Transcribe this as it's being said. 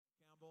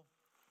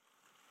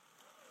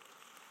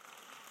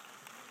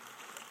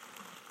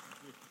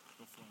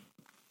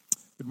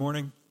Good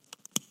morning.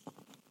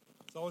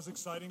 It's always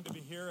exciting to be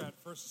here at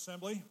First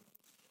Assembly.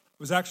 I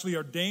was actually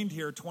ordained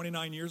here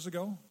 29 years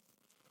ago.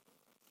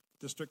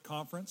 District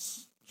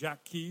Conference,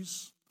 Jack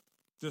Keys,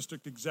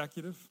 District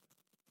Executive.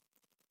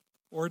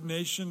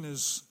 Ordination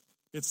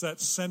it's that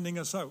sending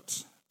us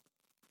out.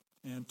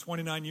 And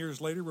 29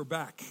 years later, we're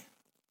back.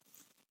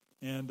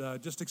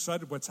 And just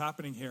excited what's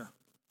happening here.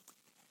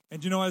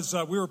 And as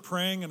we were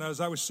praying and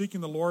as I was seeking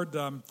the Lord,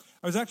 I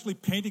was actually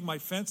painting my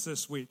fence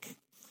this week.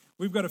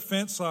 We've got a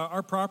fence,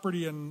 our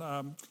property,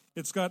 and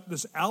it's got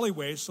this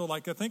alleyway. So, I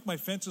think my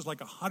fence is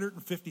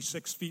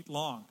 156 feet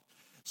long.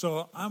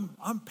 So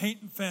I'm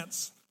painting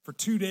fence for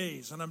 2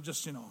 days, and I'm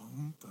just, and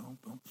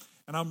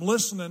I'm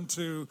listening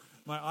to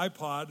my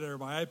iPod or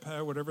my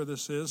iPad, whatever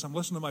this is. I'm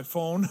listening to my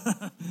phone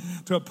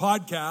to a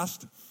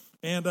podcast,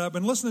 and I've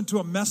been listening to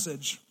a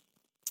message,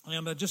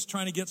 and just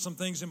trying to get some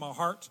things in my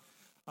heart.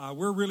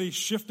 We're really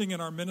shifting in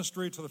our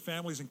ministry to the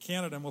families in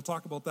Canada, and we'll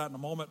talk about that in a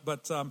moment.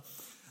 But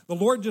the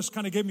Lord just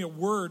kind of gave me a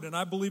word, and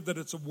I believe that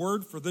it's a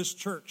word for this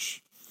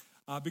church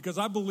because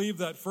I believe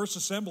that First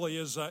Assembly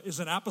is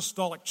an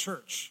apostolic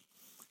church.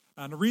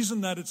 And the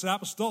reason that it's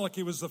apostolic,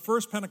 it was the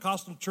first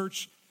Pentecostal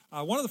church,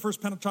 one of the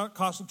first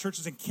Pentecostal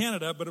churches in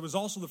Canada, but it was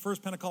also the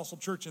first Pentecostal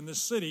church in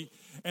this city.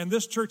 And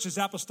this church is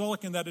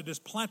apostolic in that it has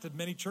planted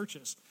many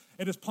churches.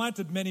 It has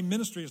planted many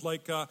ministries,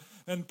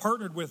 and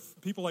partnered with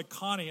people like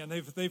Connie, and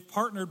they've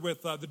partnered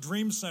with the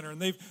Dream Center,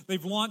 and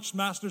they've launched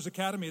Masters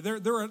Academy.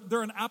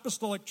 They're an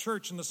apostolic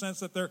church in the sense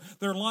that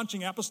they're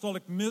launching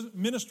apostolic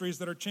ministries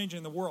that are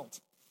changing the world.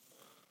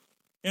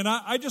 And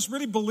I just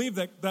really believe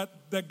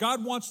that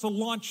God wants to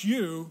launch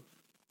you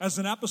as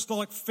an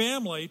apostolic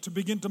family to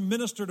begin to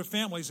minister to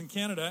families in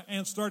Canada,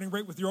 and starting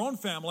right with your own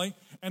family,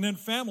 and then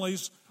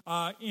families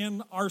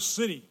in our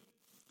city.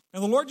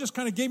 And the Lord just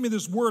kind of gave me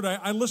this word.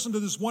 I listened to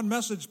this one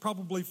message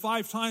probably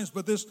 5 times,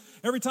 but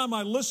every time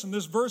I listen,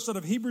 this verse out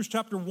of Hebrews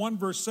chapter 1,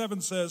 verse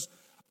 7 says,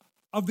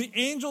 of the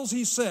angels,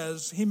 he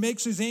says, he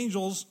makes his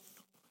angels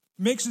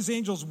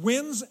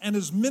winds, and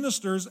his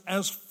ministers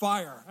as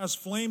fire, as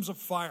flames of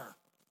fire.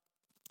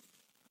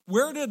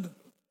 Where did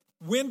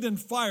wind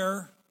and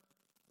fire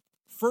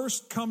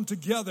first come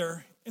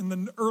together in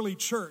the early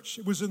church?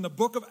 It was in the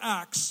book of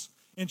Acts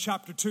in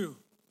chapter 2.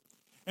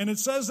 And it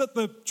says that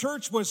the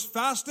church was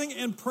fasting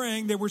and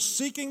praying. They were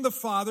seeking the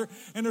Father,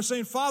 and they're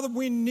saying, Father,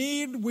 we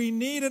need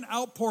an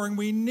outpouring.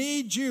 We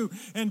need you.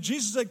 And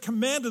Jesus had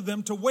commanded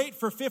them to wait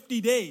for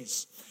 50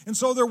 days. And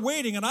so they're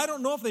waiting. And I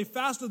don't know if they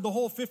fasted the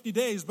whole 50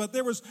 days, but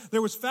there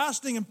was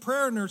fasting and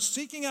prayer, and they're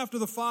seeking after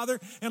the Father.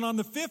 And on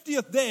the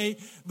 50th day,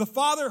 the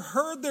Father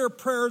heard their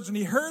prayers, and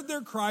he heard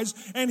their cries,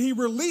 and he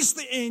released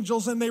the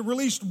angels, and they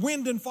released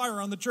wind and fire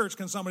on the church.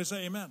 Can somebody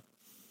say amen?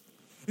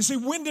 You see,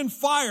 wind and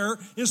fire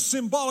is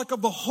symbolic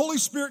of the Holy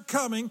Spirit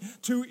coming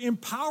to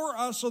empower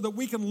us so that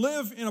we can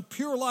live in a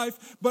pure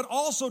life, but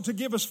also to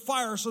give us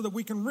fire so that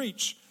we can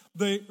reach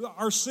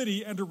our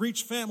city and to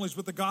reach families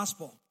with the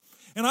gospel.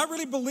 And I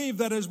really believe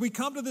that as we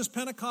come to this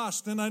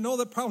Pentecost, and I know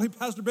that probably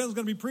Pastor Ben's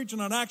going to be preaching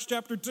on Acts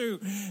chapter 2,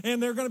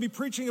 and they're going to be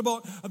preaching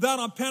about that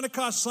on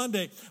Pentecost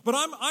Sunday. But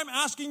I'm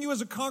asking you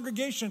as a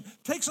congregation,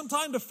 take some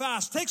time to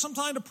fast, take some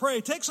time to pray,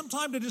 take some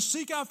time to just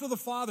seek after the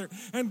Father,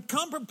 and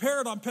come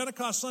prepared on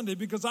Pentecost Sunday,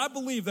 because I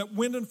believe that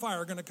wind and fire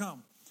are going to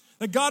come.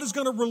 That God is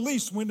going to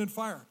release wind and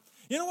fire.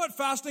 You know what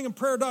fasting and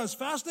prayer does?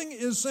 Fasting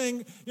is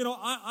saying,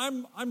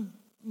 I'm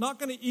not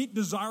going to eat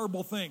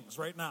desirable things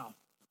right now.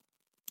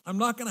 I'm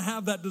not going to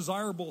have that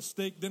desirable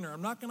steak dinner.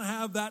 I'm not going to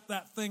have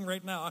that thing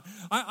right now.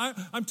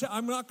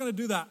 I'm not going to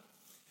do that.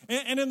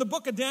 And in the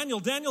book of Daniel,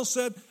 Daniel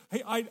said,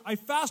 hey, I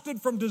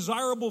fasted from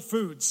desirable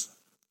foods.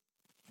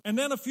 And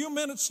then a few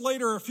minutes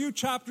later, a few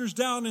chapters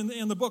down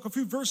in the book, a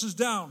few verses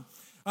down,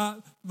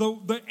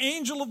 the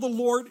angel of the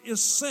Lord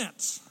is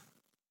sent.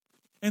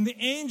 And the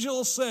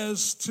angel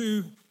says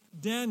to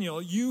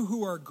Daniel, you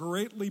who are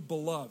greatly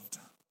beloved.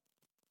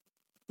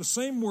 The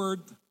same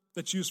word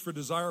that's used for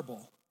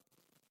desirable.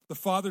 The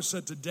Father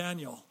said to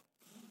Daniel,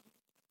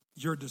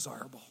 you're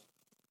desirable.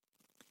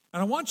 And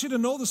I want you to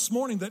know this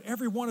morning that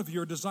every one of you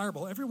are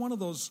desirable. Every one of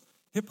those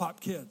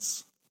hip-hop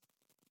kids,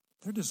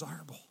 they're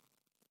desirable.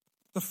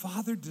 The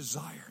Father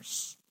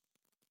desires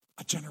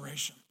a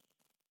generation.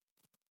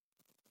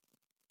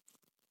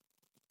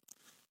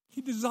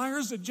 He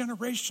desires a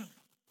generation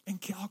in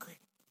Calgary.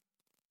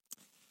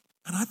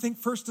 And I think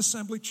First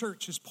Assembly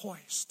Church is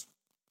poised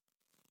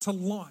to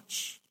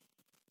launch,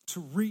 to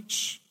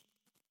reach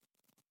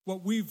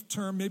what we've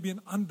termed maybe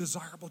an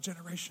undesirable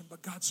generation,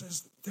 but God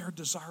says they're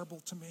desirable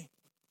to me.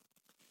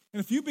 And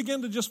if you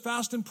begin to just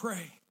fast and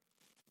pray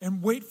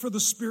and wait for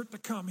the Spirit to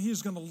come, He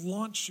is going to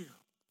launch you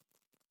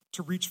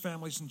to reach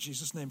families in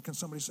Jesus' name. Can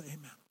somebody say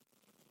amen?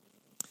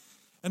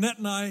 Annette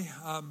and I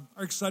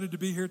are excited to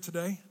be here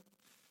today.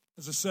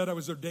 As I said, I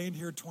was ordained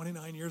here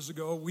 29 years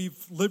ago. We've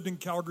lived in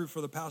Calgary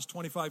for the past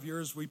 25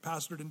 years. We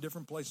pastored in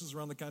different places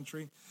around the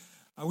country.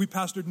 We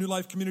pastored New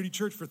Life Community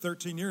Church for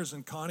 13 years,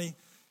 and Connie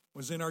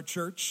was in our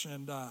church,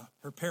 and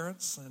her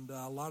parents, and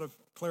a lot of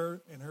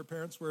Claire and her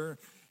parents were,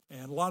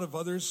 and a lot of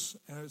others,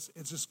 and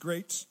it's just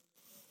great.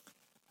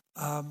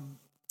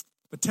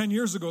 But 10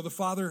 years ago, the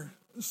Father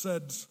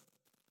said,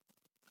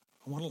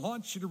 I want to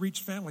launch you to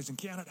reach families in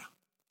Canada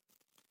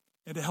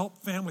and to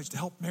help families, to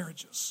help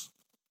marriages.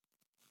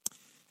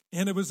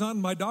 And it was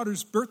on my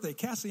daughter's birthday,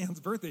 Cassie Ann's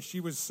birthday. She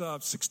was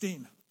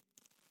 16.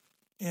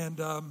 And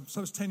so it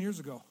was 10 years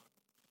ago.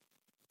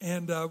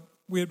 And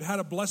we had had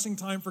a blessing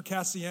time for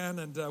Cassie Ann,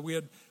 and we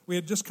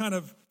had just kind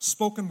of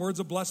spoken words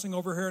of blessing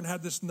over her and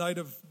had this night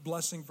of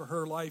blessing for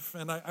her life.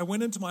 And I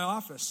went into my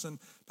office, and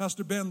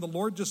Pastor Ben, the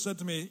Lord just said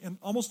to me in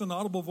almost an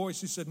audible voice,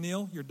 he said,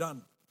 Neil, you're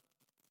done.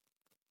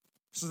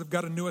 He says, I've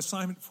got a new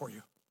assignment for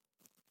you.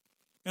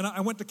 And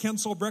I went to Ken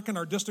Solbrecken,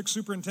 our district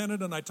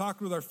superintendent, and I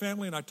talked with our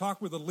family, and I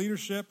talked with the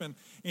leadership,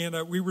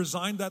 and we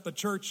resigned at the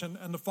church,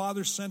 and the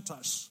Father sent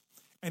us,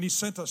 and he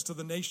sent us to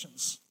the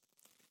nations.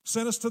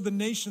 Sent us to the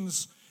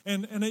nations.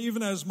 And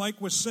even as Mike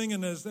was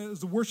singing, as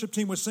the worship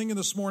team was singing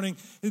this morning,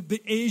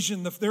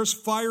 there's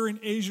fire in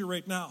Asia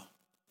right now.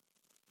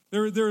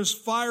 There's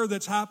fire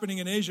that's happening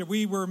in Asia.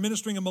 We were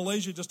ministering in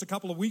Malaysia just a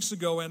couple of weeks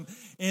ago, and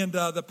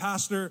the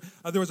pastor,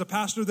 there was a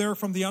pastor there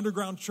from the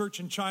underground church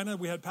in China.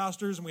 We had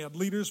pastors and we had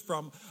leaders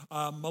from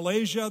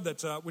Malaysia,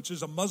 which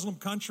is a Muslim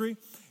country.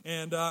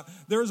 And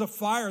there is a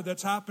fire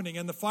that's happening,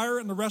 and the fire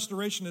and the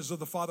restoration is of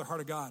the Father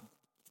Heart of God.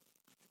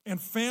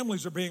 And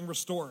families are being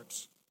restored.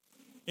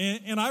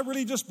 And I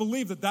really just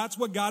believe that that's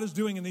what God is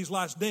doing in these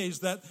last days,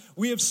 that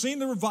we have seen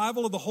the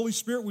revival of the Holy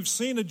Spirit. We've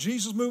seen the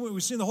Jesus movement.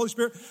 We've seen the Holy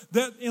Spirit.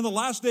 That in the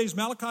last days,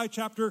 Malachi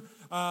chapter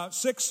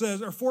 6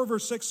 says, or 4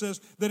 verse 6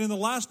 says, that in the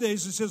last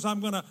days, it says, I'm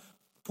going to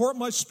pour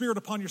my Spirit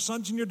upon your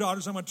sons and your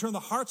daughters. I'm going to turn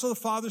the hearts of the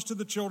fathers to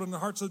the children, the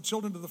hearts of the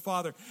children to the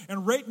father.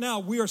 And right now,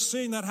 we are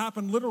seeing that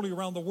happen literally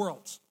around the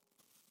world.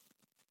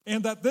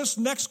 And that this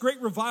next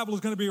great revival is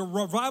going to be a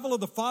revival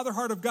of the Father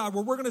Heart of God,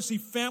 where we're going to see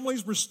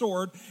families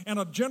restored and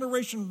a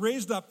generation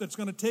raised up that's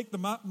going to take the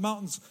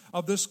mountains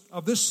of this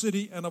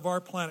city and of our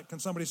planet. Can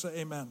somebody say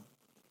amen?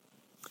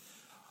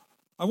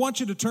 I want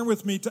you to turn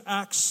with me to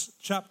Acts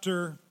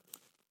chapter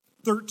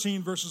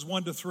 13, verses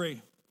 1 to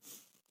 3.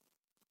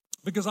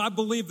 Because I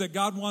believe that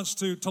God wants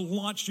to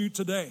launch you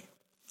today.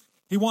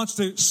 He wants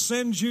to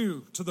send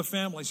you to the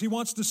families. He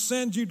wants to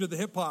send you to the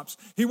hip-hops.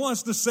 He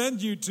wants to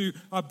send you to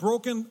a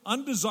broken,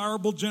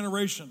 undesirable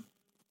generation.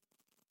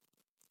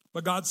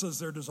 But God says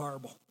they're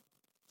desirable.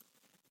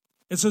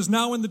 It says,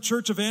 now in the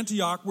church of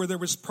Antioch, where there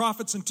was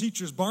prophets and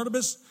teachers,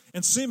 Barnabas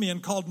and Simeon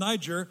called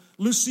Niger,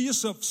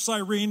 Lucius of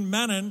Cyrene,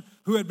 Manon,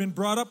 who had been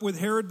brought up with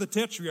Herod the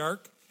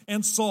Tetrarch,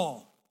 and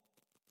Saul.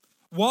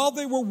 While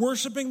they were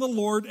worshiping the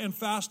Lord and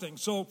fasting.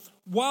 So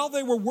while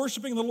they were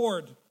worshiping the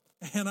Lord,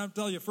 and I'm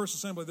telling you, First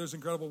Assembly, there's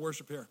incredible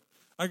worship here.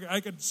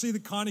 I could see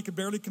that Connie could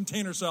barely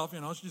contain herself. You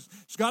know, she's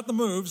got the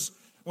moves.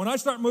 When I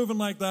start moving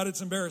like that,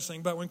 it's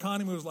embarrassing. But when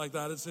Connie moves like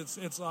that,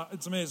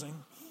 it's amazing.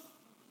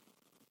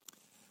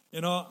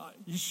 You know,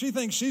 she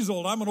thinks she's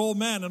old. I'm an old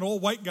man, and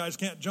old white guys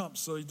can't jump.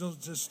 So you don't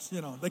just,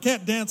 you know, they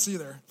can't dance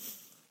either.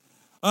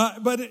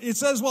 But it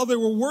says, while they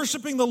were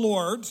worshiping the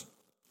Lord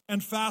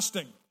and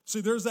fasting.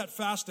 See, there's that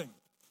fasting.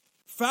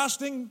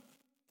 Fasting.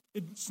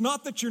 It's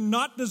not that you're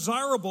not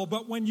desirable,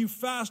 but when you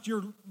fast,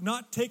 you're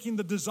not taking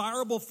the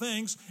desirable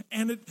things,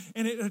 and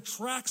it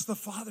attracts the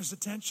Father's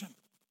attention.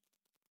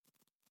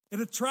 It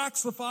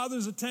attracts the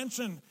Father's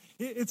attention.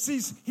 He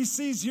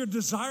sees you're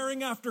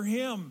desiring after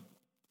Him,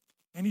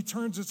 and He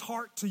turns His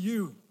heart to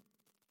you.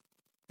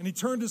 And He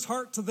turned His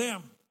heart to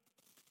them.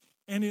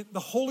 And the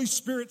Holy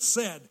Spirit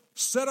said,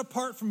 set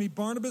apart for me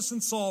Barnabas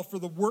and Saul for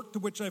the work to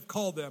which I've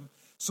called them.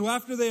 So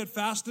after they had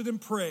fasted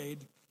and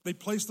prayed, they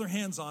placed their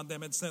hands on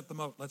them and sent them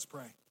out. Let's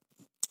pray.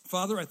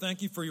 Father, I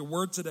thank you for your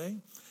word today.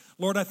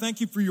 Lord, I thank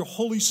you for your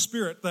Holy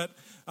Spirit that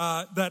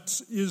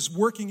is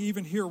working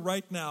even here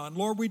right now. And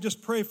Lord, we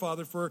just pray,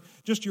 Father, for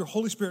just your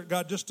Holy Spirit,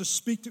 God, just to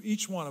speak to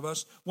each one of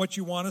us what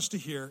you want us to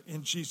hear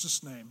in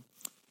Jesus' name.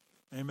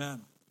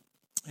 Amen.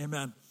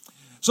 Amen.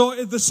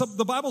 So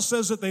the Bible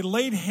says that they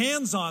laid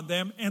hands on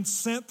them and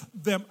sent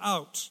them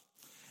out.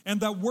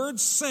 And that word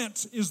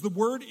sent is the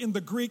word in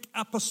the Greek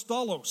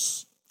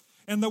apostolos.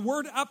 And the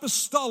word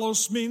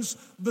apostolos means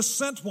the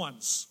sent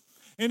ones.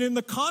 And in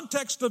the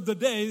context of the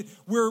day,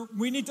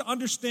 we need to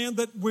understand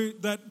that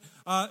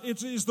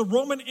it is the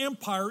Roman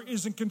Empire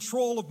is in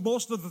control of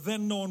most of the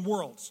then known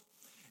worlds.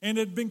 And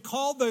it had been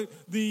called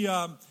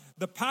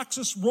the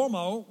Pax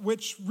Romana,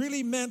 which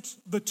really meant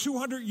the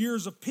 200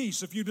 years of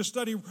peace. If you just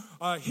study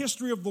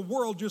history of the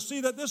world, you'll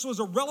see that this was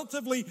a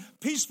relatively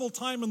peaceful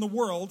time in the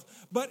world.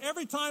 But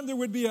every time there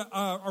would be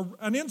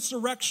an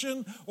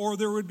insurrection, or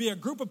there would be a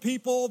group of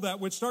people that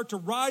would start to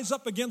rise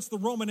up against the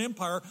Roman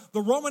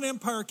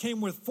Empire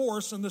came with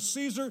force, and the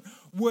Caesar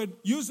would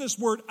use this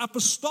word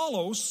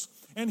apostolos,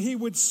 and he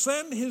would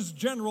send his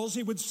generals,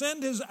 he would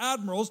send his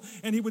admirals,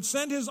 and he would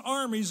send his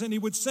armies, and he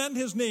would send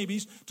his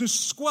navies to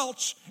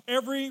squelch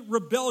every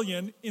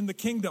rebellion in the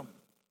kingdom.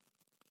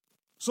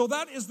 So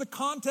that is the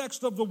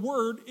context of the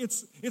word.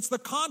 It's the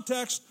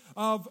context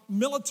of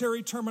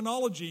military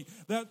terminology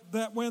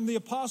that when the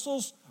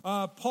apostles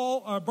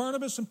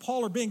Barnabas and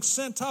Paul are being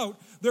sent out,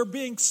 they're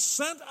being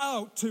sent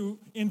out to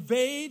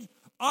invade,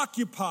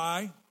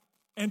 occupy,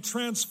 and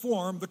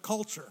transform the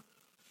culture.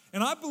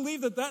 And I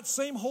believe that that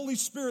same Holy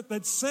Spirit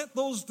that sent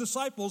those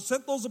disciples,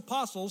 sent those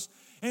apostles,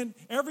 and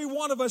every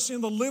one of us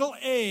in the little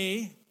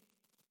a,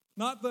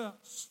 not the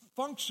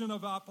function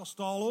of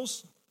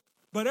apostolos,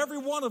 but every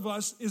one of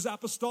us is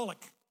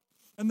apostolic.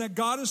 And that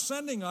God is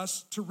sending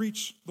us to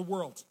reach the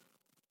world.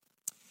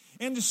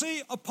 And you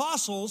see,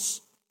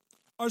 apostles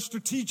are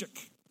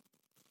strategic.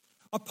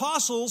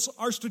 Apostles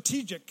are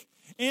strategic.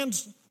 And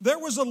there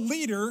was a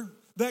leader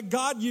that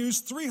God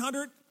used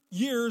 300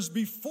 years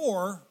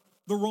before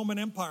the Roman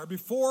Empire,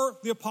 before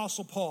the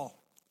Apostle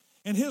Paul.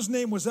 And his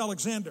name was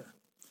Alexander.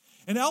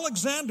 And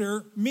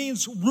Alexander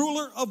means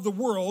ruler of the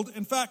world.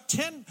 In fact,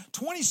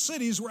 20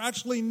 cities were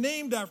actually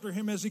named after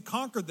him as he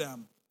conquered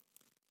them.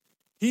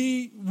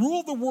 He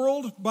ruled the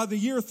world by the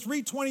year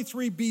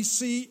 323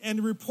 BC and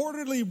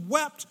reportedly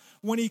wept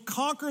when he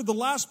conquered the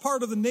last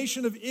part of the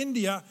nation of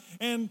India.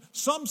 And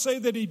some say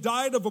that he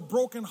died of a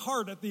broken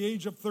heart at the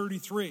age of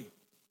 33.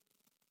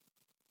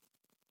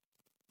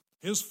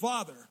 His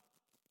father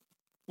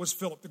was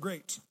Philip the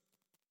Great.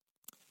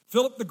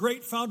 Philip the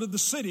Great founded the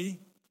city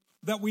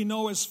that we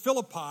know as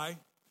Philippi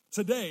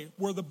today,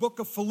 where the book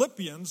of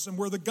Philippians and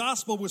where the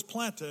gospel was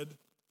planted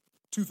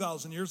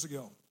 2,000 years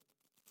ago.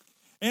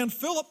 And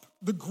Philip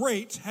the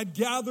Great had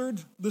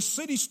gathered the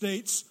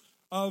city-states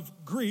of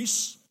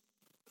Greece,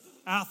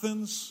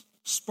 Athens,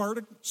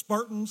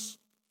 Spartans,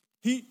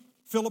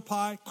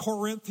 Philippi,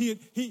 Corinth.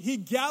 He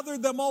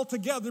gathered them all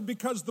together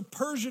because the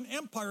Persian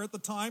Empire at the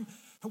time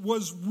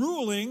was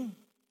ruling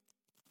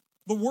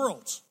the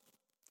world.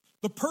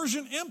 The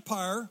Persian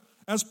Empire,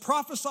 as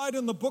prophesied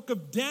in the book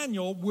of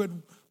Daniel,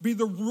 would be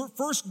the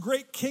first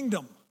great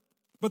kingdom.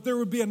 But there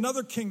would be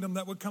another kingdom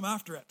that would come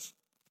after it.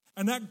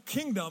 And that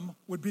kingdom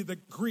would be the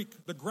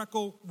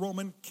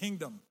Greco-Roman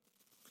kingdom.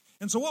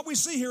 And so what we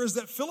see here is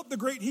that Philip the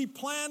Great, he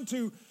planned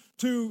to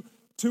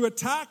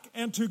attack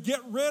and to get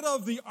rid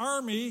of the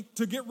army,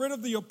 to get rid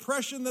of the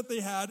oppression that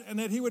they had, and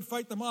that he would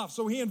fight them off.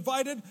 So he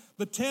invited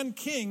the 10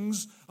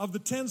 kings of the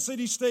 10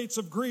 city-states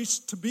of Greece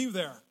to be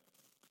there.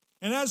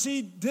 And as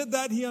he did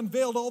that, he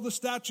unveiled all the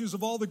statues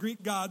of all the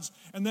Greek gods,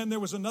 and then there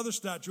was another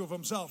statue of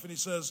himself, and he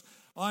says,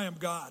 I am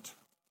God.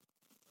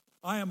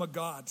 I am a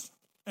god,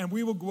 and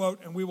we will go out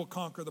and we will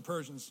conquer the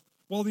Persians.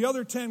 Well, the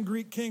other 10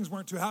 Greek kings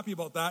weren't too happy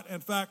about that. In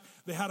fact,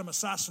 they had him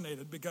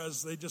assassinated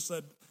because they just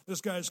said, this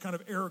guy is kind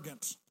of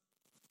arrogant.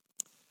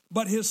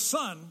 But his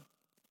son,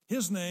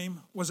 his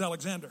name was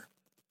Alexander.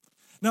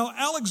 Now,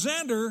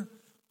 Alexander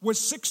was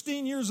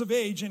 16 years of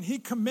age, and he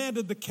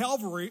commanded the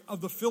cavalry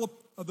of the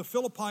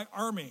Philippi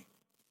army.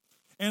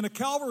 And the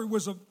cavalry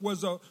was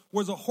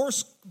a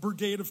horse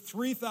brigade of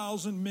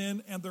 3,000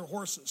 men and their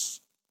horses.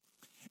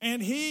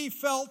 And he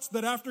felt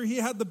that after he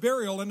had the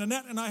burial, and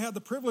Annette and I had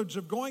the privilege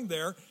of going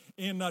there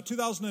in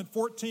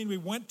 2014, we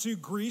went to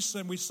Greece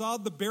and we saw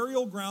the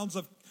burial grounds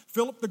of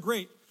Philip the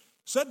Great,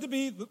 said to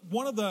be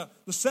one of the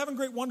 7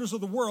 great wonders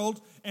of the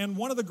world and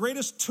one of the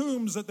greatest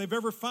tombs that they've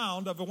ever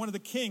found of one of the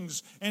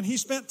kings. And he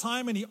spent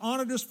time and he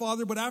honored his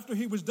father, but after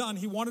he was done,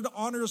 he wanted to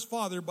honor his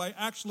father by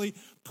actually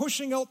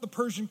pushing out the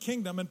Persian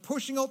kingdom and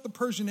pushing out the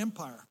Persian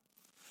Empire.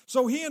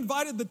 So he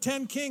invited the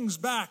 10 kings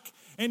back,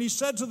 and he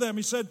said to them,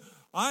 he said,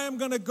 I am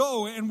going to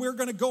go, and we're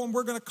going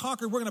to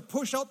conquer, we're going to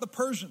push out the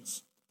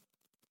Persians.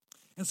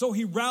 And so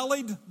he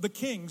rallied the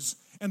kings,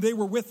 and they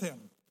were with him.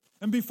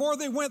 And before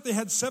they went, they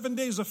had 7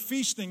 days of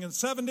feasting and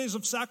 7 days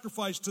of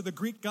sacrifice to the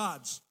Greek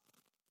gods.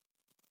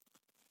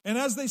 And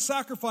as they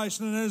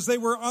sacrificed and as they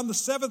were on the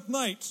 7th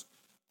night,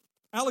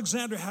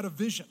 Alexander had a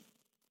vision.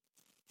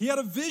 He had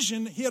a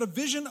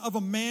vision of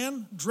a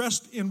man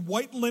dressed in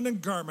white linen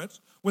garment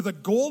with a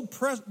gold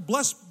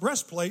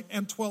breastplate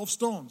and 12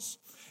 stones.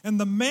 And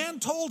the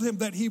man told him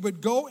that he would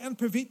go and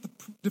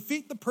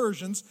defeat the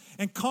Persians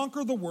and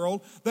conquer the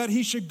world, that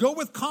he should go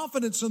with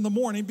confidence in the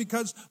morning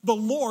because the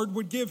Lord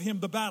would give him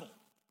the battle.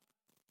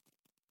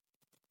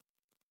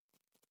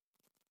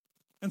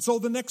 And so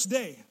the next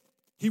day,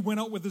 he went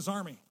out with his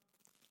army,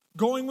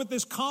 going with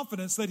this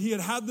confidence that he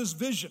had this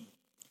vision.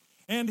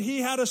 And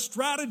he had a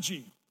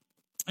strategy.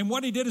 And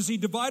what he did is he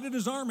divided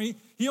his army.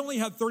 He only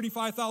had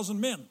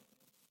 35,000 men.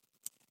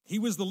 He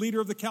was the leader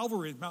of the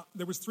cavalry.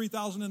 There was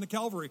 3,000 in the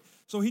cavalry.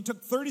 So he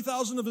took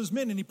 30,000 of his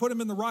men and he put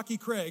them in the rocky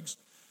crags.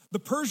 The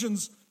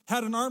Persians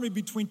had an army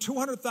between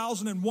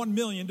 200,000 and 1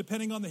 million,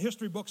 depending on the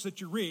history books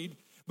that you read.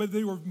 But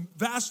they were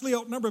vastly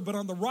outnumbered. But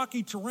on the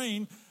rocky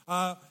terrain,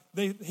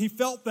 he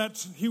felt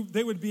that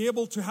they would be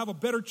able to have a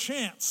better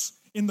chance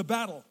in the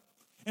battle.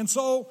 And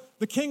so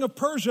the king of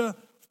Persia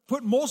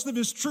put most of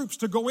his troops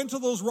to go into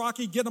those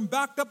rocky, get them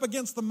backed up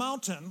against the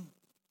mountain,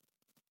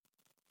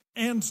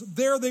 and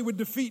there they would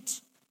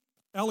defeat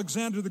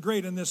Alexander the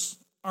Great in this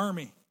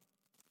army.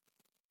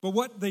 But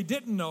what they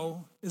didn't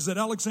know is that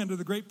Alexander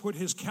the Great put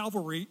his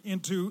cavalry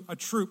into a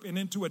troop and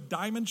into a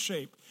diamond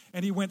shape,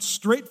 and he went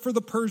straight for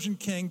the Persian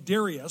king,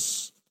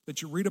 Darius,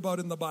 that you read about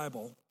in the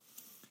Bible.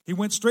 He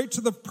went straight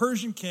to the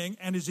Persian king,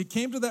 and as he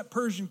came to that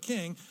Persian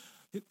king,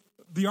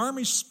 the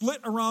army split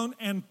around,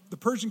 and the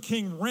Persian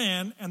king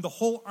ran, and the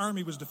whole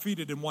army was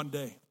defeated in one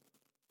day.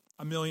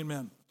 1 million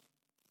men.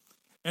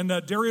 And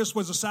Darius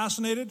was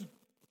assassinated,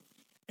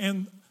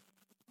 and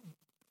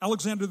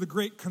Alexander the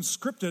Great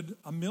conscripted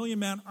a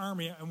 1,000,000-man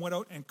army and went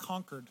out and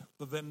conquered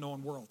the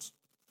then-known world.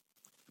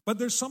 But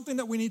there's something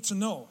that we need to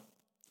know,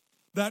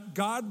 that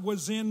God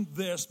was in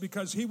this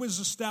because he was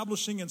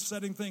establishing and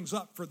setting things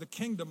up for the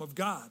kingdom of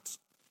God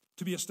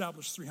to be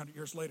established 300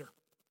 years later.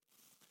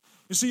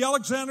 You see,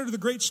 Alexander the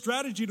Great's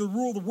strategy to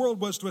rule the world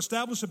was to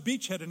establish a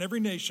beachhead in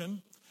every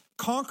nation,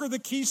 conquer the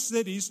key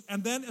cities,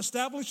 and then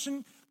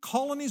establishing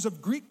colonies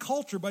of Greek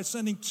culture by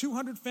sending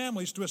 200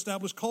 families to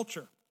establish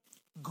culture.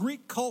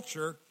 Greek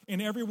culture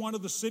in every one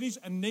of the cities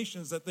and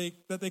nations that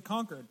they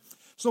conquered.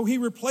 So he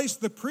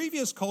replaced the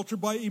previous culture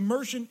by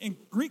immersion in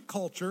Greek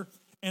culture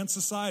and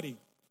society.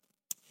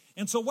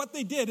 And so what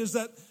they did is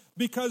that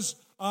because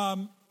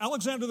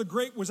Alexander the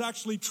Great was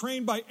actually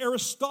trained by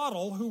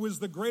Aristotle, who was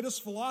the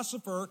greatest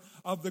philosopher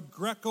of the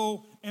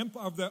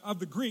of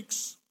the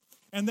Greeks,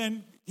 and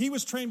then he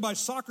was trained by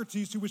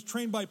Socrates, who was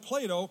trained by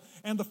Plato,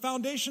 and the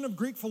foundation of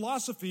Greek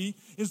philosophy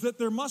is that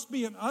there must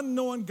be an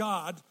unknown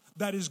God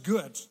that is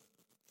good.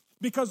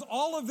 Because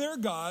all of their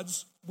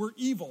gods were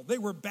evil. They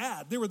were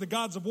bad. They were the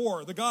gods of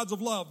war, the gods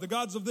of love, the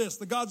gods of this,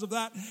 the gods of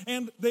that.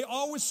 And they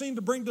always seemed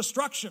to bring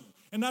destruction.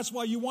 And that's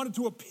why you wanted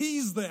to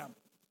appease them.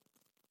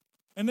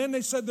 And then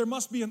they said there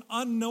must be an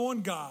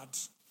unknown God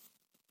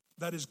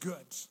that is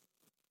good.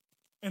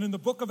 And in the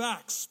book of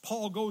Acts,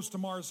 Paul goes to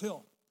Mars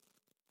Hill.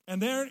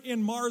 And there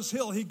in Mars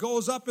Hill, he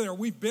goes up there.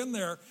 We've been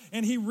there.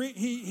 And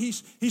he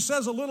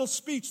says a little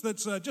speech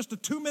that's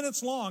just 2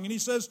 minutes long. And he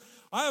says,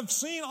 I have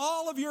seen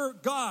all of your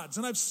gods,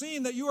 and I've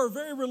seen that you are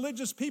very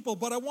religious people,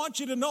 but I want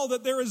you to know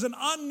that there is an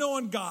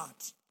unknown God.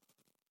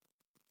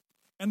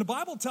 And the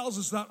Bible tells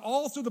us that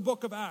all through the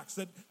book of Acts,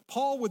 that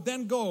Paul would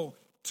then go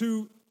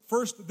to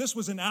first, this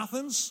was in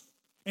Athens,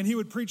 and he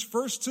would preach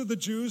first to the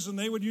Jews, and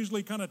they would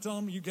usually kind of tell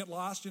them, you get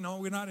lost,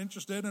 we're not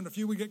interested, and a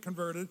few would get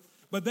converted.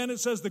 But then it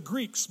says the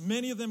Greeks,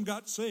 many of them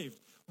got saved.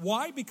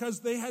 Why?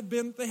 Because they had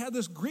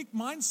this Greek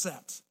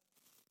mindset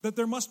that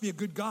there must be a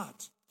good God.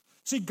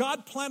 See,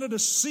 God planted a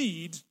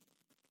seed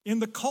in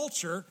the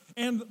culture,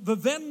 and the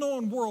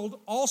then-known world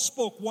all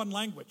spoke one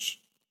language,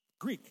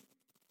 Greek.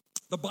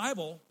 The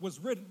Bible was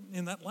written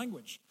in that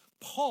language.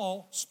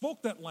 Paul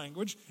spoke that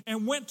language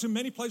and went to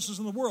many places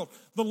in the world.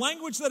 The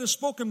language that is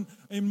spoken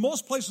in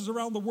most places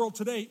around the world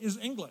today is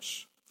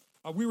English.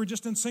 We were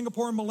just in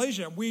Singapore and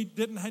Malaysia. We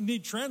didn't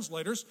need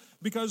translators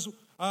because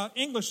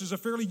English is a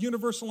fairly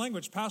universal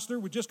language. Pastor,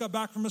 we just got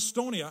back from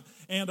Estonia,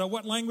 and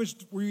what language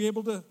were you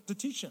able to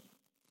teach him?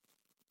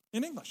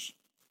 In English.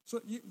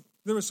 So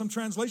there was some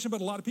translation, but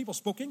a lot of people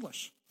spoke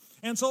English.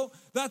 And so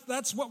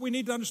that's what we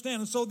need to understand.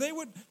 And so they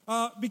would,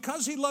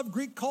 because he loved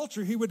Greek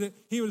culture, he would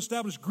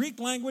establish Greek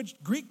language,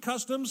 Greek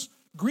customs,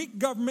 Greek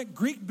government,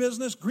 Greek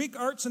business, Greek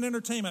arts and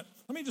entertainment.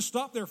 Let me just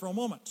stop there for a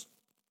moment.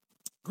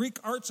 Greek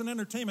arts and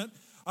entertainment,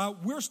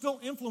 we're still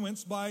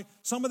influenced by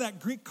some of that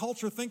Greek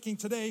culture thinking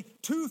today,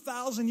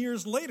 2,000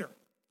 years later.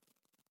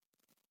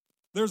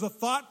 There's a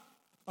thought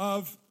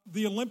of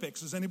the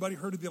Olympics. Has anybody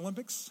heard of the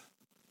Olympics?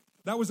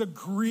 That was a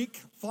Greek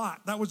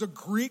thought. That was a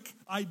Greek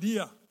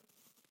idea.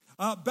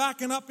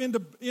 Backing up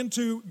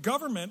into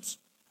government,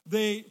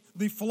 the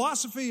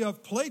philosophy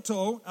of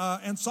Plato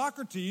and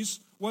Socrates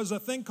was a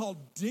thing called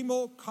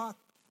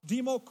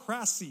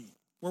democracy,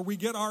 where we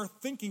get our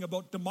thinking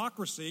about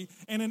democracy.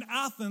 And in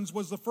Athens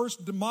was the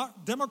first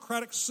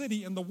democratic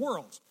city in the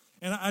world.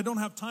 And I don't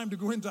have time to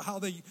go into how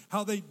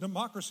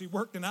democracy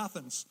worked in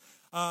Athens.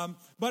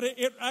 But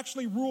it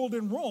actually ruled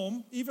in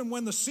Rome. Even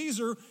when the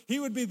Caesar, he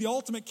would be the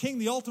ultimate king,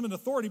 the ultimate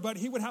authority, but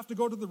he would have to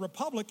go to the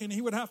republic, and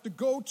he would have to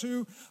go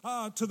to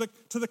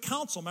the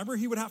council. Remember,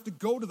 he would have to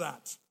go to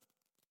that.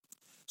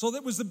 So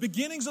that was the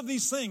beginnings of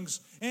these things,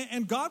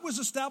 and God was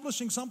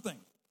establishing something.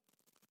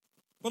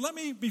 But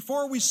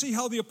before we see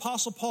how the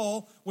Apostle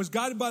Paul was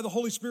guided by the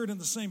Holy Spirit in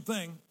the same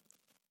thing,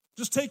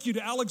 just take you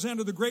to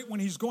Alexander the Great when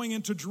he's going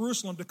into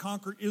Jerusalem to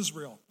conquer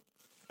Israel.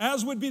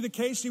 As would be the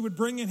case, he would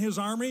bring in his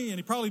army, and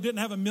he probably didn't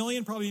have 1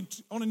 million, probably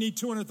only need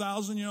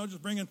 200,000,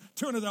 just bring in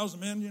 200,000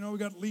 men, we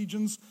got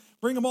legions,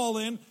 bring them all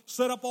in,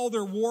 set up all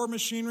their war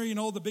machinery,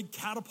 the big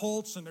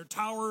catapults and their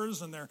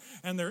towers and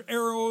their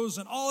arrows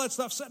and all that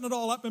stuff, setting it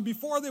all up. And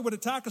before they would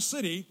attack a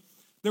city,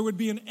 there would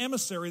be an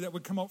emissary that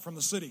would come out from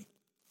the city.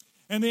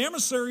 And the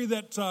emissary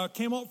that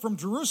came out from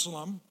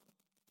Jerusalem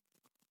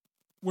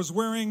was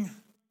wearing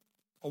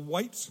a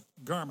white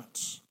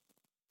garment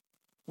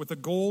with a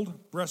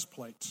gold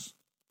breastplate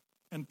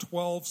and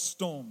 12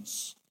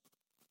 stones.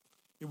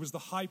 It was the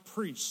high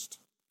priest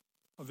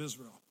of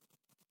Israel.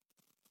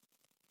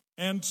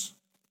 And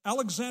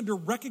Alexander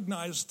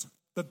recognized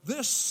that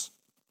this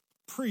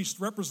priest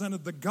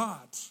represented the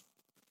God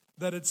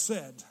that had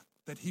said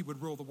that he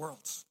would rule the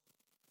world.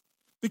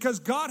 Because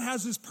God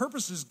has his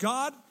purposes.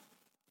 God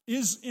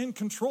is in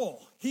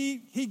control. He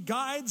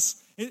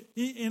guides,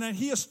 and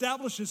he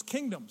establishes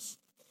kingdoms.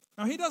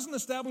 Now, he doesn't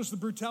establish the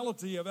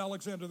brutality of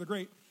Alexander the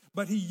Great,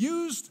 but he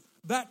used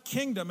that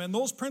kingdom and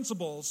those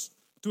principles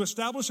to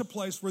establish a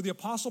place where the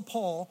Apostle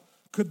Paul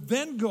could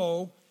then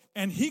go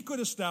and he could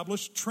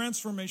establish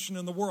transformation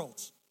in the world.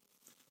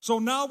 So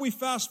now we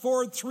fast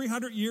forward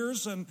 300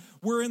 years and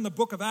we're in the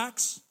book of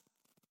Acts.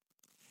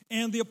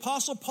 And the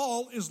Apostle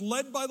Paul is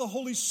led by the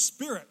Holy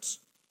Spirit.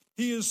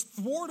 He is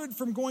thwarted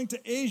from going to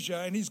Asia,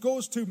 and he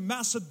goes to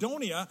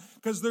Macedonia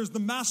because there's the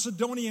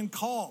Macedonian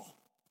call.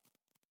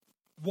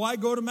 Why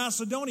go to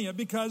Macedonia?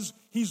 Because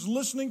he's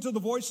listening to the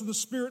voice of the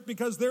Spirit,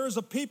 because there is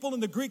a people in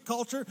the Greek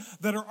culture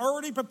that are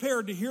already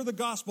prepared to hear the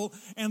gospel,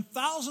 and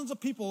thousands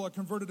of people are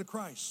converted to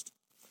Christ.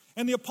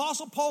 And the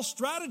Apostle Paul's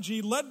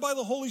strategy, led by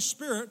the Holy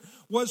Spirit,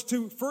 was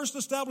to first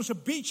establish a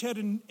beachhead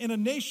in a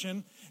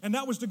nation, and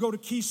that was to go to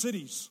key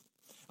cities.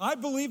 I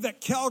believe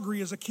that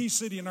Calgary is a key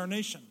city in our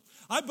nation.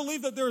 I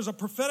believe that there is a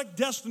prophetic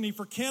destiny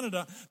for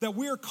Canada, that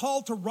we are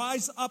called to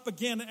rise up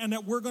again, and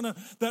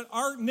that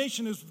our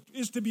nation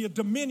is to be a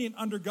dominion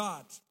under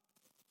God.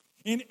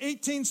 In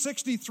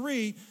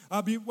 1863,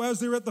 as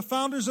they were at the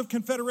Founders of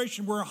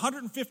Confederation, we're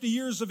 150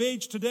 years of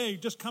age today,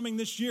 just coming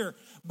this year.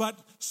 But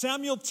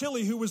Samuel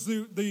Tilley, who was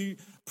the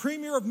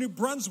Premier of New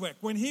Brunswick,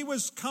 when he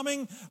was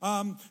coming,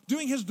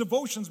 doing his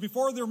devotions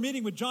before their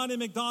meeting with John A.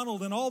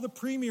 Macdonald and all the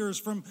premiers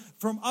from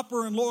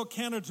Upper and Lower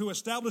Canada to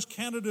establish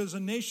Canada as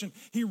a nation,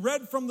 he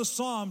read from the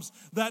Psalms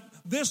that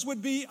this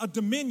would be a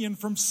dominion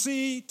from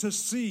sea to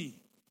sea.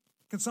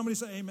 Can somebody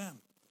say amen?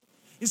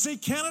 You see,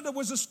 Canada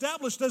was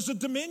established as a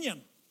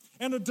dominion.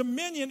 And a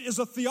dominion is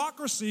a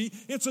theocracy.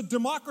 It's a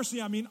democracy,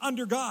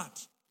 under God.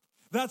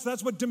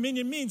 That's what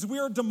dominion means. We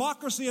are a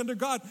democracy under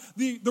God.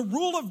 The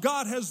rule of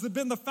God has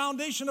been the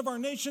foundation of our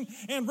nation,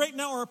 and right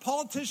now our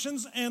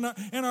politicians and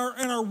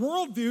our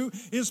worldview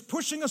is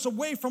pushing us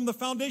away from the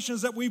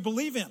foundations that we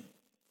believe in.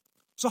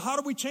 So how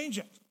do we change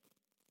it?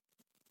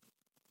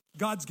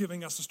 God's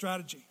giving us a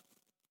strategy.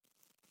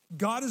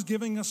 God is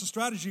giving us a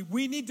strategy.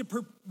 We need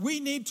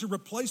to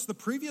replace the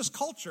previous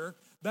culture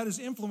that is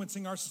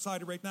influencing our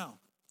society right now.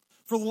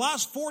 For the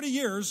last 40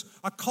 years,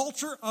 a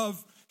culture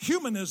of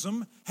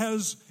humanism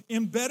has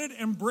embedded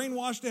and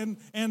brainwashed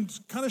and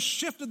kind of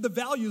shifted the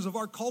values of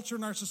our culture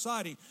and our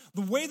society.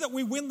 The way that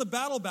we win the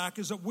battle back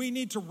is that we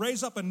need to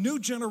raise up a new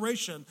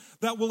generation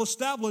that will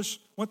establish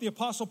what the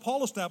Apostle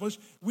Paul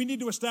established. We need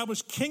to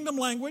establish kingdom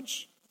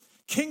language,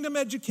 kingdom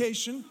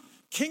education,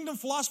 kingdom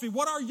philosophy.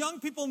 What our young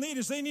people need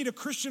is they need a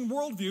Christian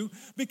worldview,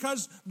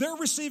 because they're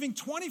receiving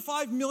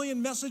 25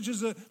 million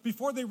messages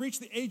before they reach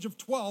the age of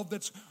 12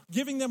 that's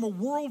giving them a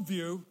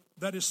worldview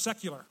that is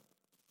secular,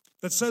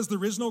 that says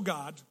there is no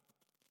God,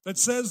 that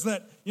says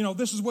that,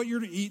 this is what you're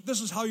to eat,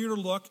 this is how you're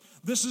to look,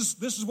 this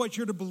is what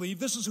you're to believe,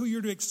 this is who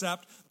you're to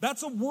accept.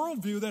 That's a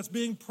worldview that's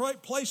being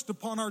placed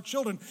upon our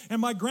children.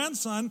 And my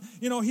grandson,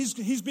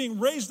 he's being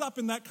raised up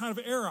in that kind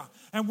of era.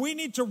 And we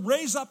need to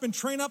raise up and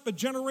train up a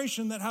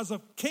generation that has a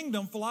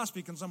kingdom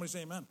philosophy. Can somebody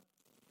say amen?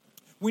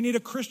 We need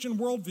a Christian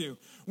worldview.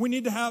 We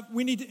need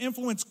to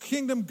influence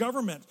kingdom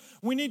government.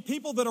 We need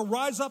people that will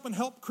rise up and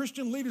help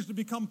Christian leaders to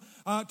become,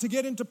 to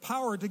get into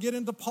power, to get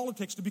into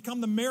politics, to become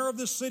the mayor of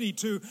this city,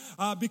 to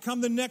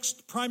become the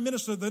next prime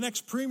minister, the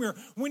next premier.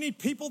 We need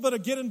people that will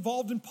get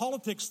involved in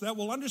politics, that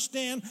will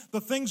understand the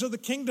things of the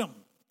kingdom.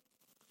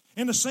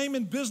 And the same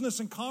in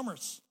business and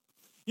commerce.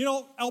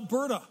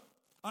 Alberta.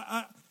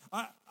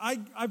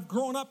 I've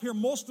grown up here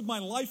most of my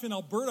life in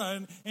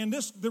Alberta, and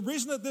the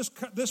reason that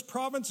this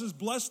province is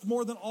blessed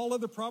more than all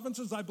other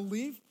provinces, I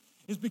believe,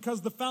 is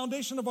because the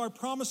foundation of our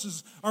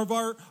promises, of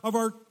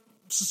our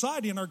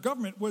society and our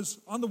government, was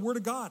on the Word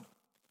of God.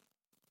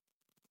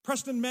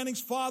 Preston Manning's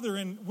father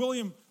and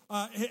William,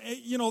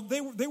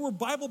 they were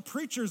Bible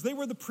preachers. They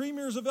were the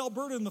premiers of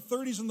Alberta in the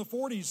 30s and the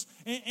 40s.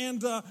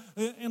 And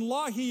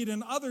Lougheed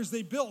and others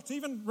they built.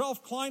 Even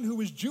Ralph Klein, who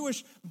was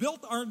Jewish,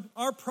 built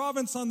our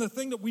province on the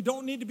thing that we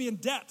don't need to be in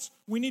debt.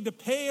 We need to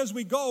pay as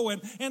we go.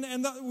 And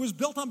that was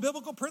built on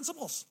biblical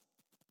principles.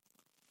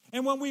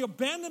 And when we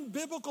abandon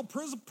biblical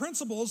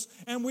principles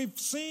and we've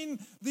seen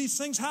these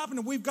things happen,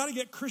 and we've got to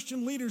get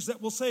Christian leaders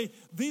that will say,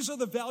 these are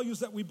the values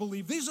that we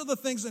believe. These are the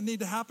things that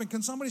need to happen.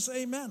 Can somebody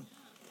say amen?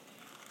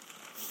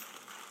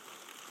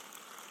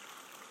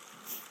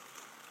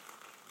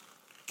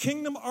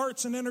 Kingdom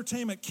arts and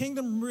entertainment,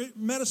 kingdom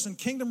medicine,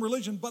 kingdom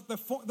religion, but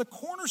the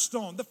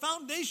cornerstone, the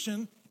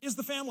foundation is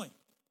the family.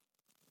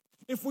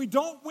 If we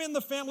don't win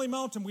the family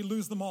mountain, we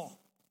lose them all.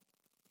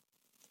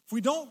 If we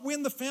don't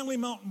win the family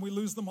mountain, we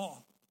lose them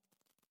all.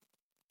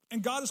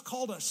 And God has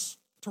called us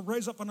to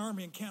raise up an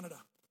army in Canada.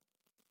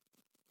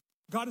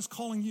 God is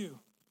calling you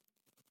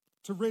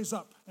to raise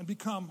up and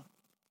become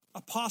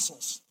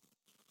apostles,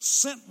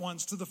 sent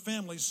ones to the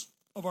families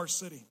of our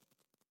city.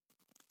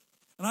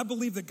 And I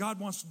believe that God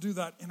wants to do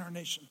that in our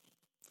nation.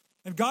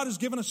 And God has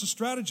given us a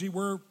strategy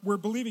where we're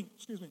believing,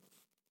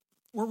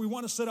 where we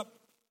want to set up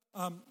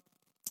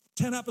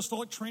 10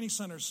 apostolic training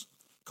centers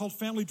called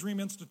Family Dream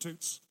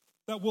Institutes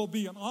that will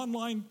be an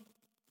online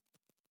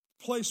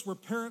place where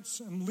parents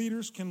and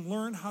leaders can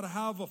learn how to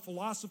have a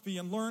philosophy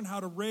and learn how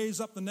to raise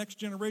up the next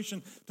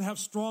generation to have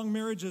strong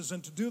marriages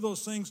and to do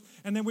those things.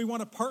 And then we want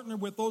to partner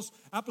with those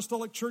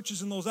apostolic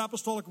churches in those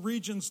apostolic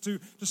regions to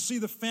see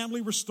the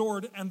family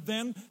restored and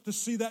then to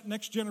see that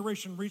next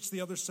generation reach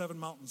the other 7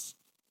 mountains.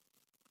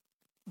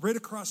 Right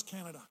across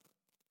Canada.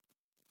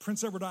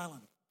 Prince Edward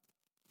Island,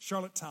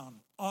 Charlottetown,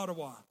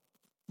 Ottawa,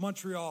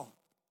 Montreal,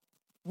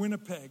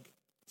 Winnipeg,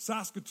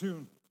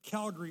 Saskatoon,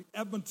 Calgary,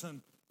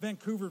 Edmonton,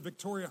 Vancouver,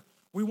 Victoria.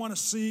 We want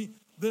to see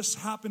this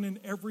happen in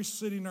every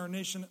city in our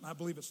nation, and I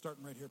believe it's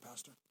starting right here,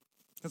 Pastor.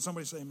 Can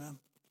somebody say amen?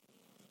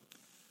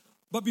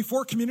 But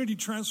before community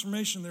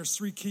transformation, there's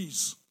 3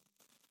 keys.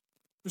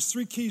 There's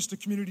 3 keys to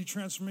community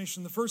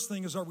transformation. The first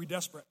thing is, are we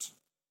desperate?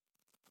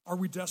 Are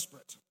we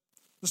desperate?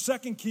 The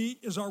second key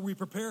is, are we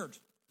prepared?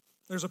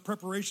 There's a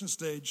preparation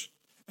stage.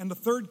 And the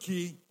third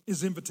key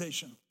is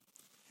invitation.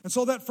 And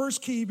so that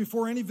first key,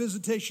 before any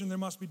visitation, there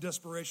must be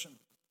desperation.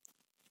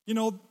 You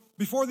know,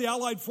 before the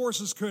Allied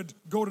forces could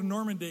go to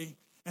Normandy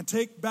and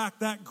take back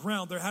that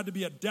ground, there had to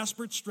be a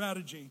desperate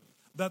strategy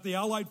that the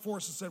Allied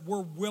forces said,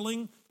 we're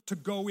willing to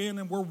go in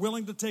and we're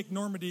willing to take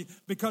Normandy,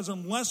 because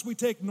unless we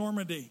take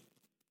Normandy,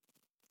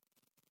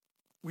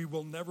 we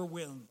will never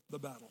win the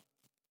battle.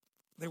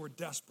 They were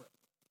desperate.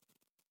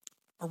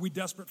 Are we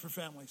desperate for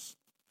families?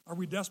 Are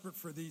we desperate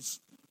for these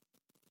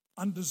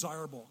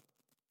undesirable,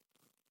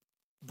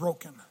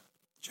 broken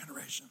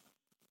generation?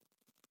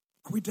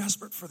 Are we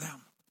desperate for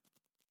them?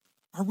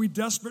 Are we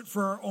desperate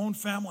for our own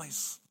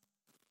families?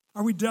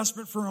 Are we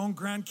desperate for our own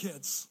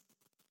grandkids?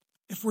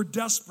 If we're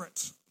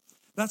desperate,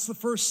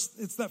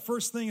 it's that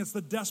first thing, it's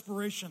the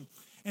desperation.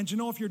 And you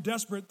know, if you're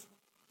desperate,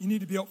 you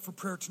need to be out for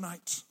prayer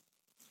tonight.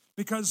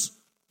 Because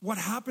what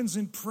happens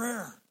in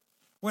prayer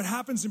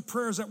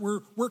is that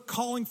we're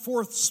calling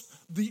forth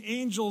the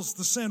angels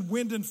to send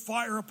wind and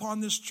fire upon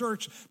this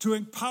church to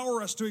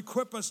empower us, to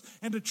equip us,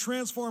 and to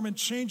transform and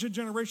change a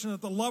generation, that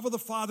the love of the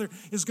Father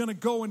is going to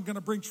go and going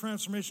to bring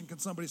transformation. Can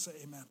somebody say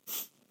amen?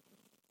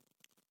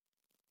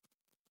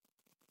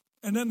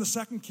 And then the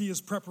second key is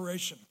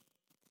preparation.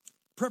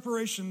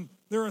 Preparation,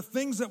 there are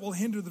things that will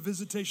hinder the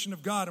visitation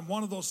of God, and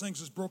one of those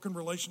things is broken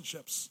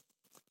relationships,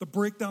 the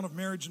breakdown of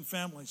marriage and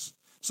families.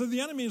 So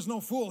the enemy is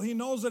no fool. He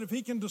knows that if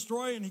he can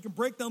destroy and he can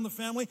break down the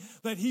family,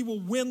 that he will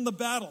win the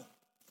battle.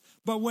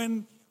 But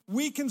when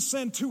we can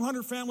send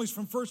 200 families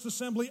from First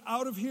Assembly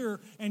out of here,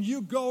 and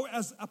you go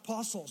as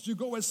apostles, you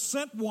go as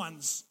sent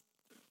ones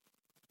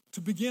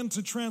to begin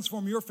to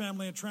transform your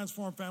family and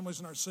transform families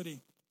in our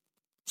city,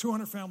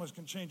 200 families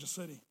can change a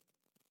city.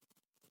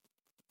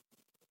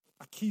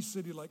 A key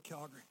city like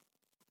Calgary.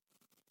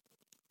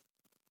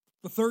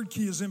 The third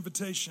key is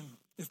invitation.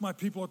 If my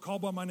people are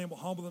called by my name, will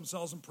humble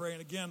themselves and pray.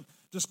 And again,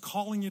 just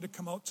calling you to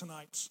come out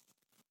tonight.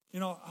 You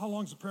know, how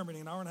long is the prayer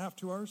meeting? An hour and a half,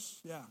 2 hours?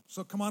 Yeah.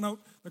 So come on out.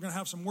 They're going to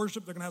have some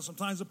worship. They're going to have some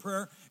times of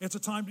prayer. It's a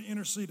time to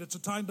intercede. It's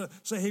a time to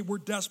say, hey, we're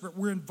desperate.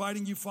 We're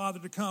inviting you, Father,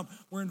 to come.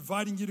 We're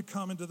inviting you to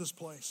come into this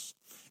place.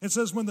 It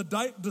says when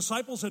the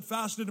disciples had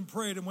fasted and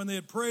prayed, and when they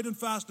had prayed and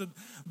fasted,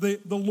 the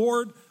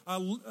Lord,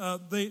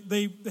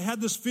 they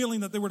had this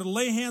feeling that they were to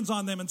lay hands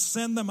on them and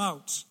send them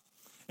out.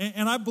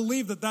 And I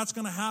believe that that's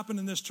going to happen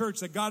in this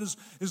church, that God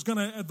is going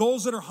to,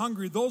 those that are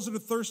hungry, those that are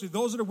thirsty,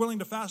 those that are willing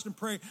to fast and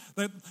pray,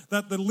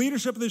 that the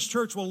leadership of this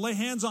church will lay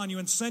hands on you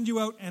and send you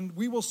out, and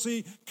we will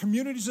see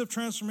communities of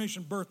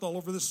transformation birthed all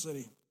over this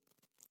city.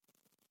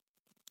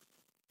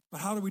 But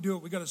how do we do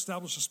it? We got to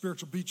establish a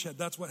spiritual beachhead.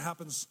 That's what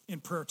happens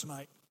in prayer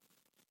tonight.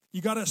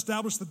 You got to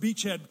establish the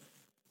beachhead.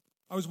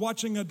 I was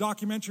watching a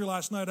documentary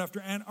last night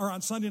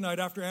on Sunday night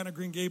after Anne of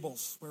Green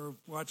Gables. We were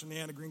watching the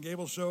Anne of Green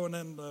Gables show, and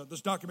then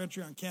this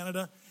documentary on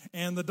Canada.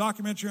 And the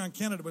documentary on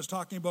Canada was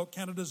talking about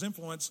Canada's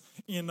influence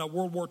in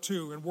World War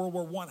II and World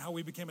War I, how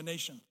we became a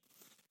nation.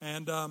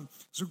 And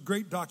it's a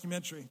great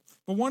documentary.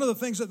 But one of the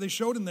things that they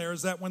showed in there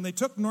is that when they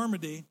took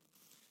Normandy,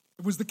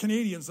 it was the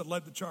Canadians that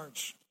led the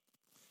charge.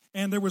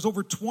 And there was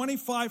over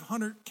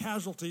 2,500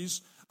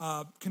 casualties,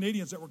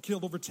 Canadians that were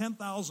killed. Over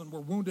 10,000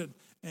 were wounded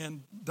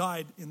and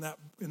died in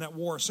that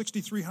war.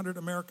 6,300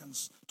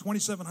 Americans,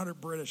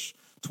 2,700 British,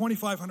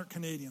 2,500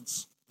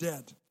 Canadians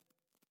dead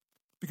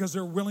because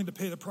they're willing to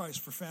pay the price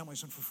for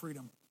families and for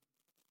freedom.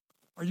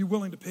 Are you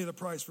willing to pay the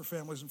price for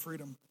families and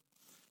freedom?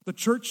 The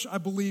church, I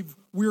believe,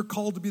 we're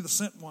called to be the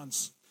sent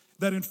ones.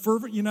 That in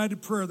fervent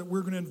united prayer that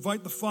we're going to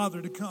invite the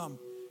Father to come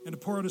and to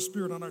pour out His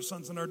Spirit on our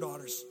sons and our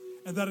daughters.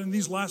 And that in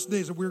these last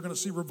days that we're going to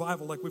see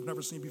revival like we've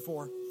never seen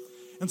before.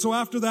 And so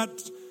after that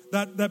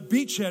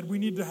beachhead, we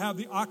need to have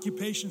the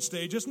occupation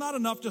stage. It's not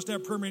enough just to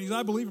have prayer meetings.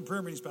 I believe in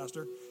prayer meetings,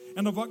 Pastor.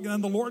 And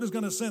the Lord is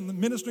going to send the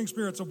ministering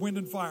spirits of wind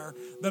and fire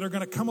that are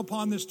going to come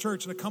upon this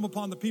church and to come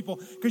upon the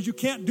people. Because you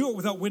can't do it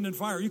without wind and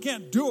fire. You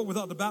can't do it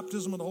without the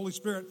baptism of the Holy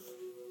Spirit.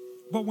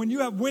 But when you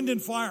have wind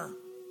and fire,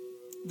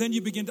 then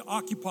you begin to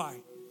occupy.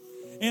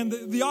 And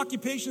the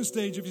occupation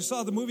stage, if you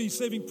saw the movie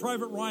Saving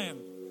Private Ryan,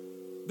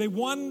 they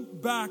won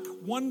back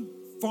one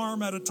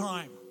farm at a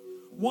time,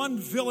 one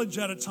village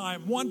at a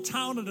time, one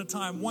town at a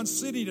time, one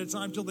city at a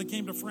time, till they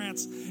came to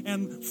France,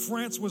 and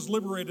France was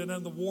liberated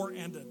and the war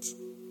ended.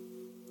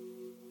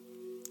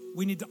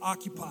 We need to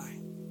occupy.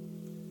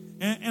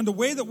 And the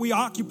way that we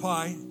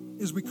occupy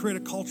is we create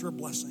a culture of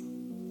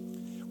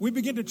blessing. We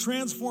begin to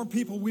transform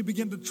people. We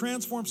begin to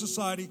transform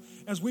society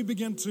as we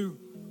begin to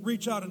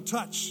reach out and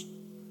touch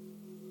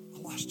a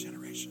lost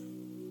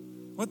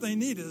generation. What they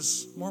need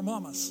is more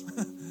mamas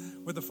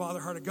with the father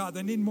heart of God.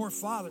 They need more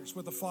fathers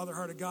with the father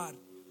heart of God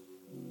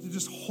to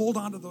just hold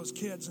on to those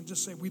kids and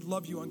just say, we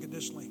love you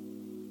unconditionally.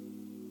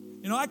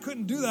 You know, I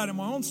couldn't do that in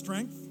my own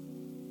strength.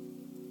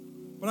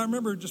 But I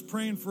remember just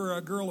praying for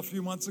a girl a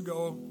few months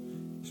ago.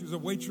 She was a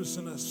waitress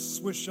in a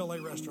Swiss Chalet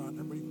restaurant.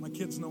 Everybody, my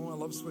kids know I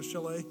love Swiss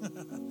Chalet.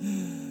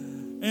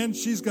 And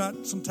she's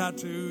got some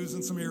tattoos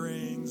and some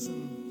earrings,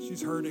 and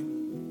she's hurting.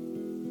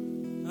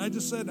 And I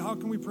just said, how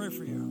can we pray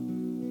for you?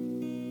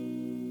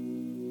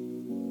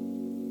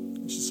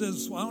 And she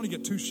says, well, I only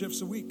get 2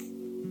 shifts a week.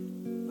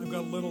 I've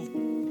got a little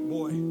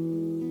boy.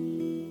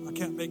 I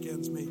can't make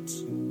ends meet.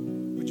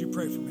 Would you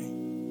pray for me?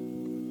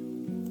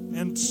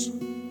 And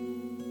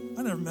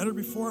I never met her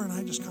before, and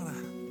I just kind of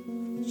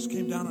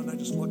came down and I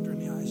just looked her in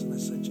the eyes and I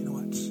said, you know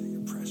what?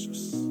 You're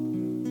precious.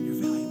 You're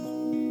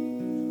valuable.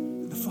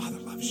 And the Father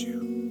loves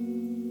you.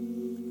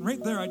 And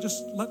right there, I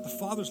just let the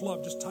Father's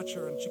love just touch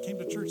her, and she came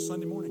to church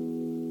Sunday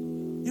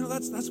morning. You know,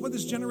 that's what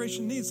this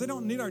generation needs. They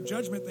don't need our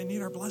judgment. They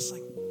need our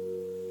blessing.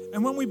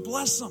 And when we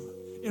bless them,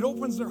 it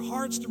opens their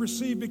hearts to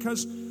receive,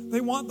 because they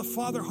want the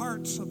Father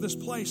hearts of this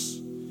place.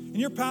 And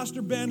your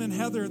Pastor Ben and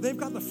Heather, they've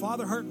got the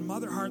Father heart and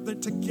Mother heart. They're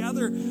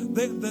together,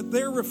 that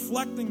they're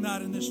reflecting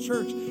that in this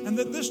church. And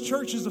that this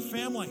church is a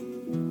family.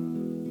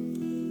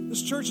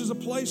 This church is a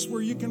place where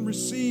you can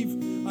receive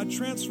a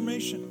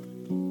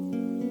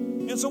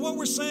transformation. And so what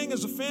we're saying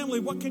as a family,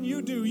 what can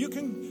you do? You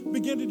can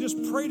begin to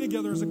just pray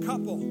together as a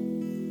couple.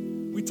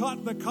 We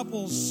taught the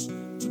couples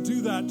to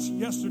do that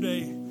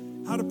yesterday,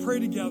 how to pray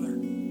together.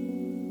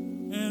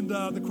 And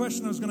the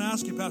question I was going to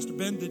ask you, Pastor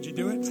Ben, did you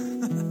do it?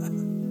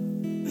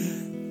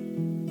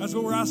 That's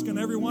what we're asking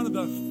every one of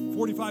the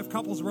 45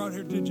 couples who are out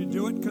here. Did you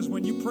do it? Because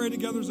when you pray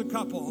together as a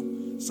couple,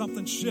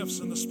 something shifts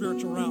in the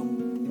spiritual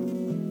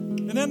realm.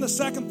 And then the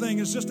second thing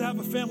is just to have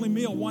a family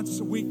meal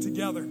once a week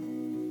together.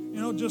 You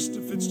know, just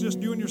if it's just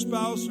you and your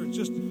spouse, or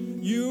just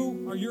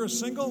you, or you're a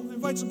single,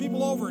 invite some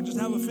people over and just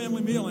have a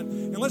family meal.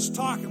 And let's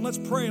talk and let's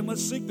pray and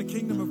let's seek the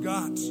kingdom of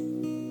God.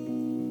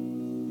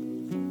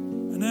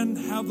 And then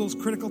have those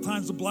critical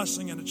times of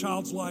blessing in a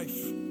child's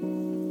life.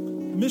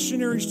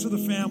 Missionaries to the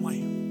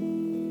family.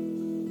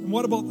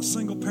 What about the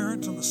single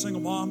parent and the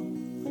single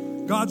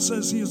mom? God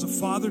says he is a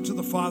father to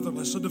the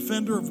fatherless, a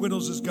defender of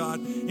widows is God.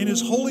 In his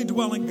holy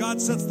dwelling,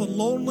 God sets the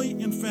lonely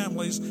in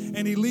families,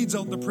 and he leads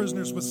out the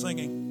prisoners with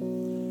singing.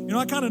 You know,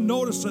 I kind of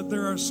noticed that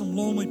there are some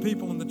lonely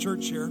people in the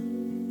church here.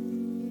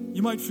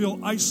 You might feel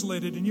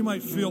isolated, and you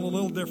might feel a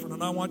little different,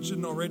 and I want you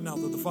to know right now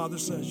that the Father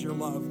says you're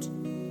loved.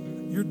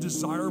 You're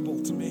desirable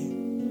to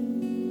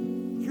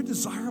me. You're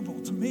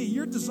desirable to me.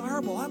 You're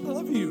desirable. I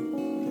love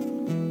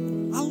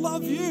you. I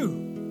love you.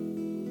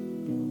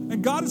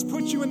 And God has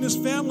put you in this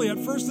family at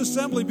First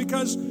Assembly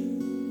because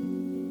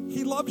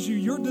he loves you.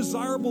 You're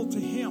desirable to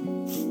him.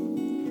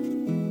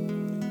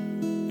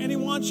 And he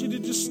wants you to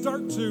just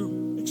start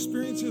to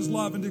experience his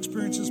love and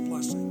experience his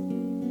blessing.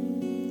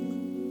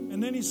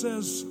 And then he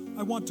says,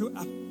 I want to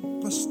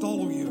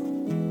apostolo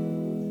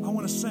you. I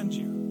want to send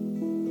you.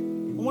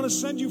 I want to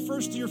send you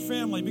first to your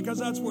family, because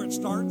that's where it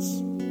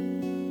starts.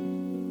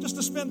 Just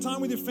to spend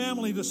time with your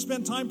family, to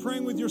spend time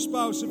praying with your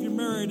spouse if you're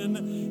married,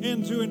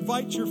 and to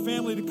invite your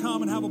family to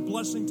come and have a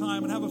blessing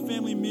time and have a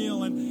family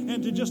meal,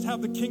 and to just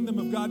have the kingdom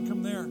of God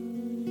come there.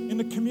 In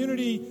the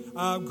community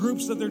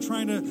groups that they're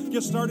trying to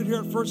get started here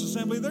at First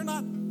Assembly,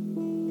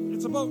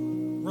 it's about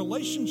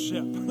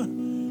relationship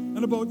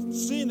and about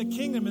seeing the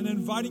kingdom and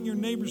inviting your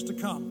neighbors to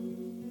come.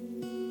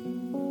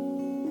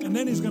 And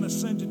then he's going to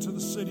send you to the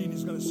city, and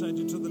he's going to send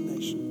you to the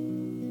nation.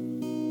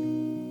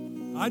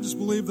 I just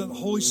believe that the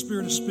Holy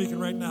Spirit is speaking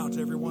right now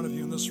to every one of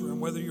you in this room,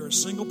 whether you're a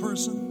single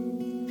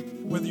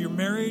person, whether you're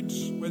married,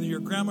 whether you're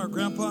grandma or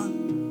grandpa.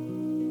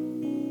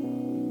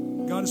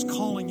 God is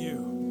calling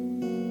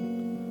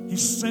you.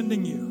 He's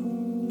sending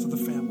you to the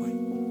family.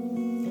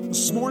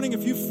 This morning,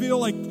 if you feel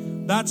like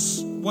that's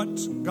what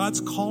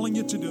God's calling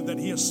you to do, that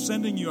he is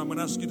sending you, I'm going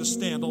to ask you to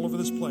stand all over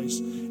this place.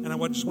 And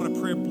I just want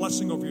to pray a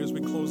blessing over you as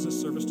we close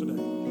this service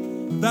today.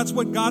 That's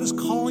what God is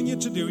calling you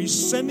to do.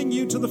 He's sending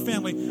you to the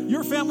family.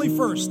 Your family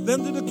first,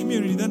 then to the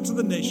community, then to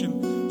the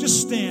nation.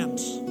 Just stand.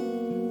 You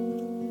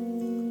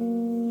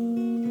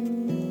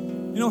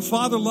know,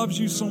 Father loves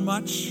you so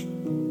much.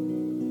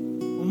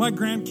 When my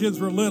grandkids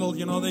were little,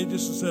 you know, they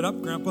just said,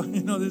 up, Grandpa.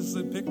 You know, they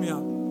said, pick me up.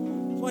 So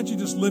why don't you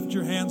just lift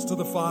your hands to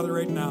the Father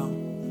right now?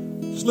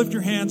 Just lift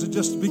your hands and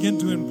just begin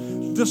to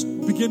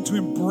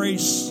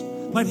embrace.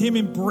 Let him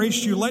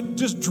embrace you.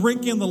 Just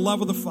drink in the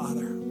love of the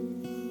Father.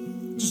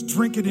 Just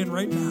drink it in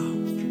right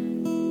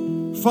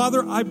now.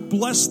 Father, I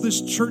bless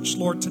this church,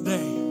 Lord,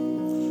 today.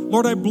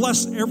 Lord, I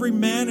bless every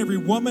man, every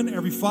woman,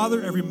 every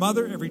father, every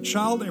mother, every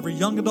child, every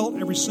young adult,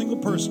 every single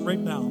person right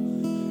now.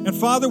 And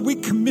Father, we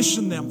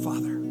commission them,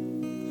 Father.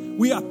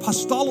 We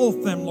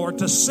apostolo them, Lord,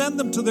 to send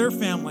them to their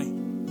family.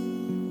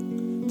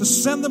 To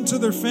send them to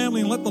their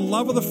family and let the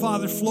love of the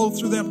Father flow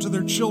through them to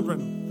their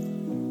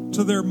children,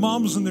 to their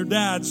moms and their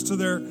dads, to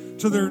their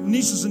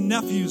nieces and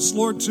nephews,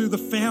 Lord, to the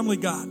family,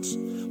 God.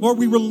 Lord,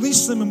 we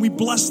release them and we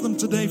bless them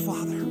today,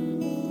 Father.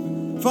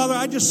 Father,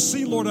 I just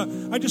see, Lord,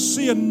 I just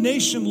see a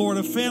nation, Lord,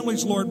 of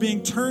families, Lord,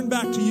 being turned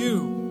back to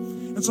you.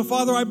 And so,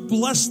 Father, I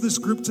bless this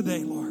group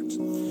today, Lord.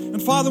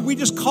 And Father, we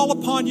just call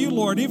upon you,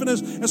 Lord, even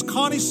as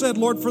Connie said,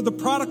 Lord, for the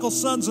prodigal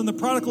sons and the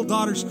prodigal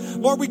daughters.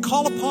 Lord, we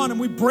call upon and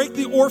we break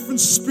the orphan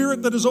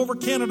spirit that is over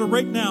Canada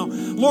right now.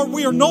 Lord,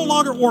 we are no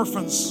longer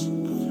orphans.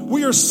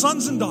 We are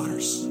sons and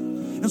daughters.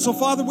 And so,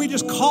 Father, we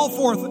just call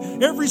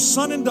forth every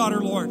son and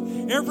daughter,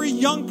 Lord, every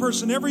young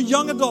person, every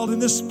young adult in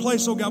this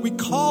place, oh God. We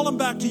call them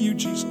back to you,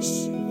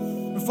 Jesus.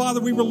 And Father,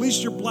 we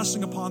release your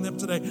blessing upon them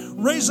today.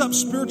 Raise up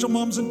spiritual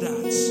moms and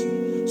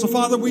dads. So,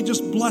 Father, we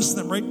just bless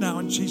them right now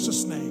in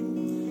Jesus'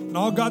 name. And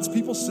all God's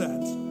people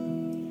said,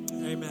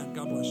 amen.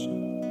 God bless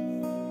you.